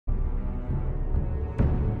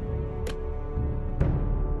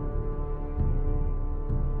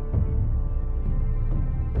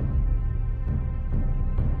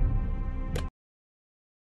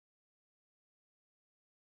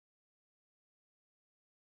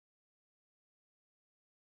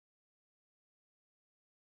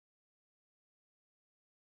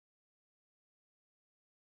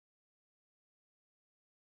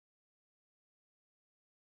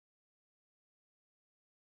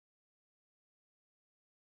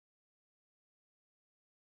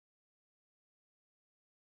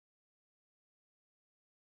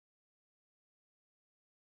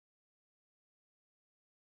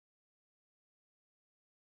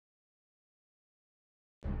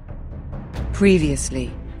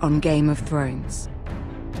Previously on Game of Thrones.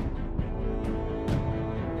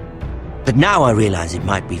 But now I realize it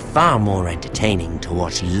might be far more entertaining to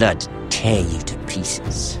watch Ludd tear you to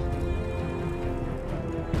pieces.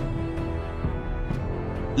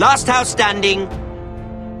 Last house standing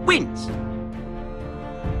wins.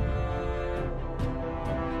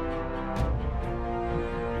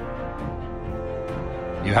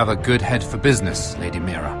 You have a good head for business, Lady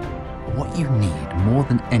Mira. What you need more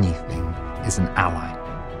than anything is an ally.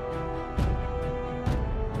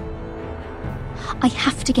 I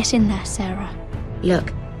have to get in there, Sarah.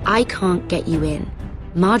 Look, I can't get you in.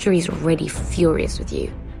 Marjorie's already furious with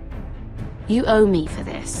you. You owe me for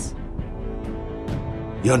this.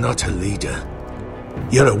 You're not a leader.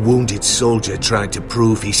 You're a wounded soldier trying to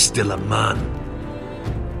prove he's still a man.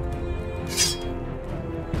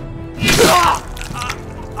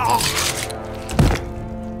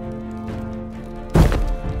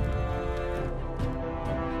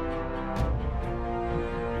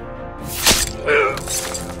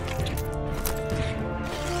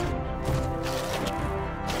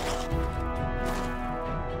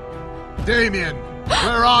 Damien,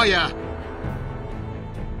 where are ya?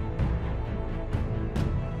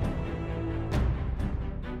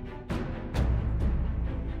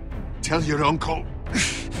 Tell your uncle.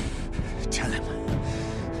 Tell him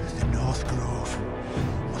the North Grove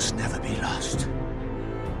must never be lost.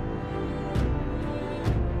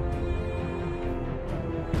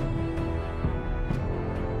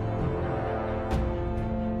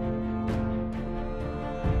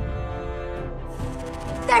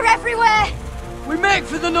 They're everywhere! We make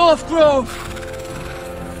for the North Grove!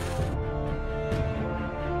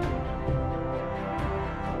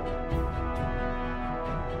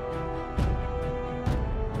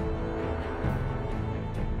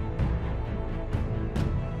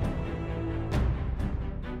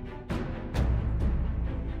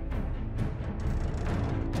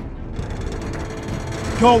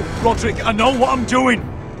 Go, Roderick, I know what I'm doing!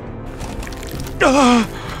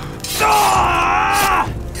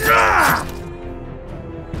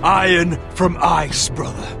 Iron from ice,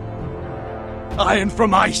 brother. Iron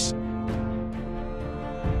from ice.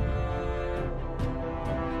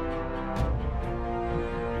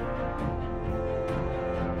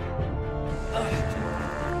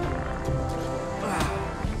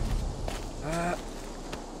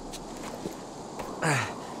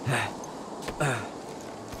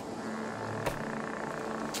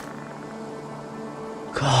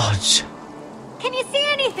 Gods. Can you see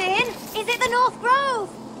anything? Is it the North Grove?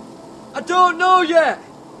 I don't know yet!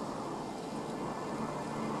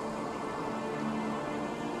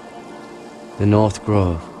 The North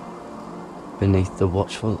Grove, beneath the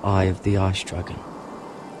watchful eye of the Ice Dragon.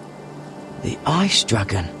 The Ice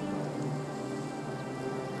Dragon.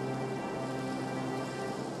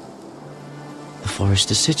 The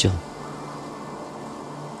Forester Sigil.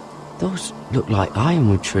 Those look like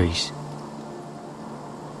ironwood trees.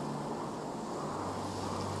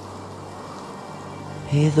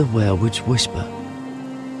 Hear the werewoods whisper.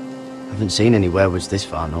 Haven't seen any werewoods this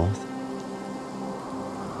far north.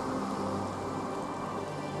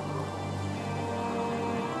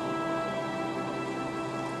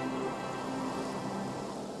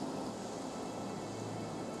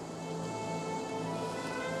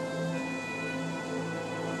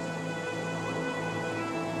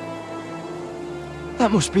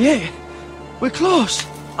 That must be it. We're close.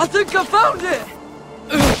 I think I found it.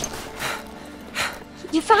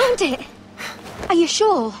 You found it? Are you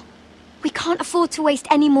sure? We can't afford to waste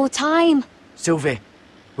any more time. Sylvie,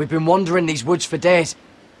 we've been wandering these woods for days.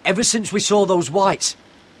 Ever since we saw those whites.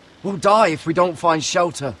 We'll die if we don't find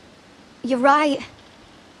shelter. You're right.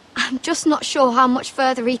 I'm just not sure how much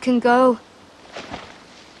further he can go.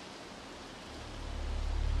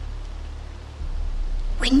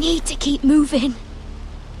 We need to keep moving.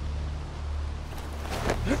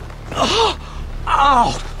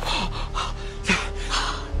 Ow!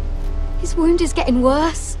 His wound is getting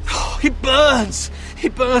worse. He burns! He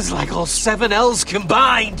burns like all 7 elves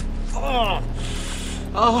combined! Oh.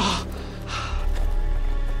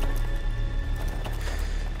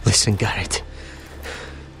 Listen, Gared.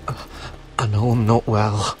 I know I'm not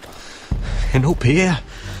well. And up here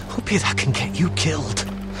that can get you killed.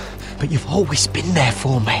 But you've always been there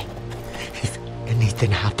for me. If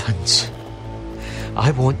anything happens,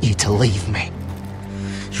 I want you to leave me.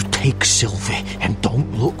 You take Sylvie and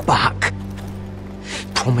don't look back.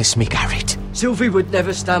 Promise me, Gared. Sylvie would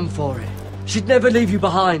never stand for it. She'd never leave you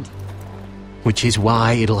behind. Which is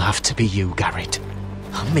why it'll have to be you, Gared.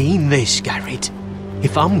 I mean this, Gared.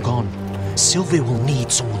 If I'm gone, Sylvie will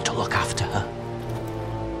need someone to look after her.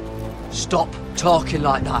 Stop talking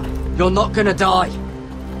like that. You're not gonna die.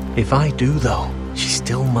 If I do, though, she's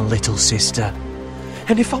still my little sister.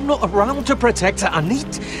 And if I'm not around to protect her, I need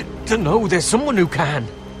to know there's someone who can.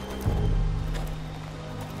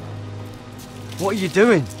 What are you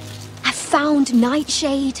doing? I found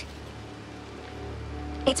Nightshade.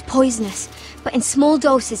 It's poisonous, but in small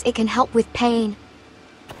doses it can help with pain.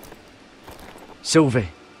 Sylvie,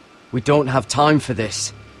 we don't have time for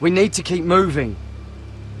this. We need to keep moving.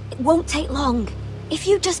 It won't take long. If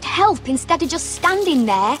you just help instead of just standing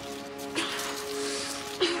there...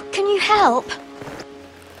 Can you help?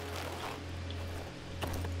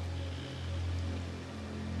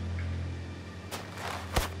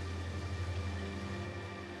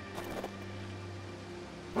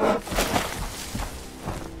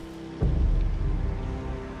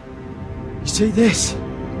 You see this?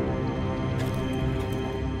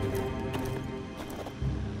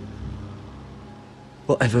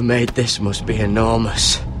 Whatever made this must be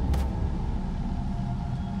enormous.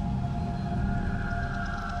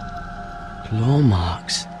 Claw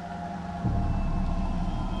marks.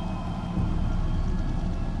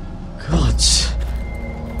 Gods.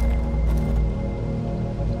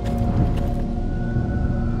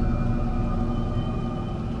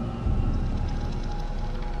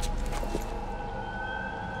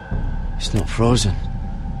 It's not frozen.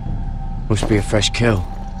 Must be a fresh kill.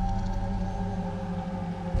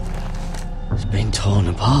 It's been torn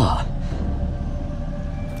apart.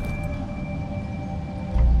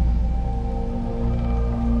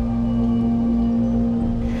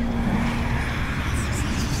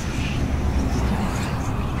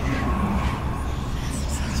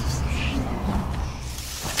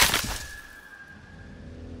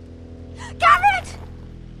 Gared!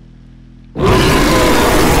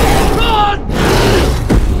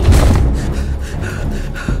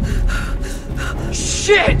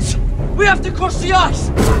 Shit! We have to cross the ice!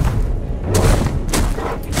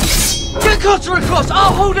 Get Cutter across!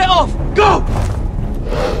 I'll hold it off! Go!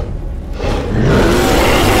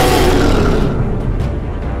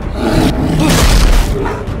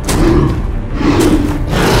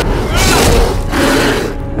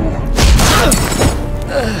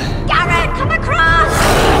 Gared, come across!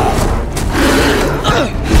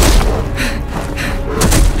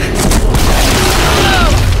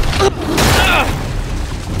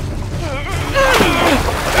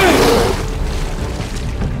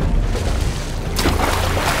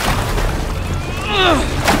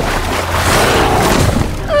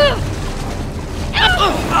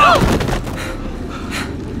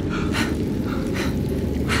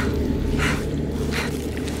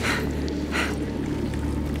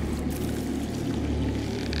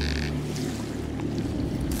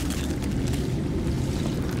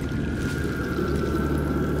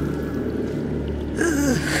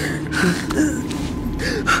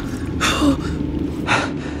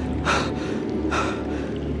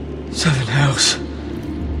 Seven Hells.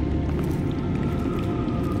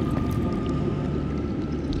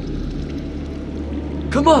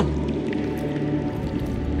 Come on!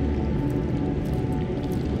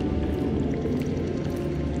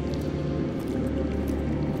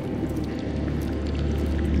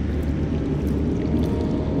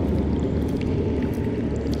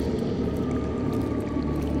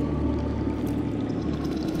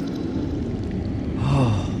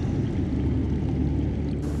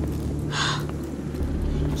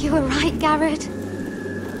 You were right, Gared.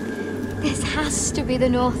 This has to be the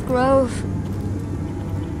North Grove.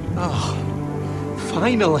 Oh,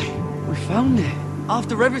 finally. We found it.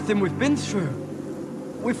 After everything we've been through.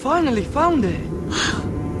 We finally found it.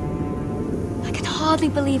 I can hardly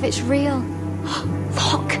believe it's real.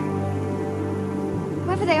 Look!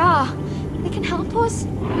 Whoever they are, they can help us.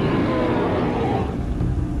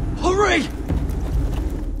 Hurry!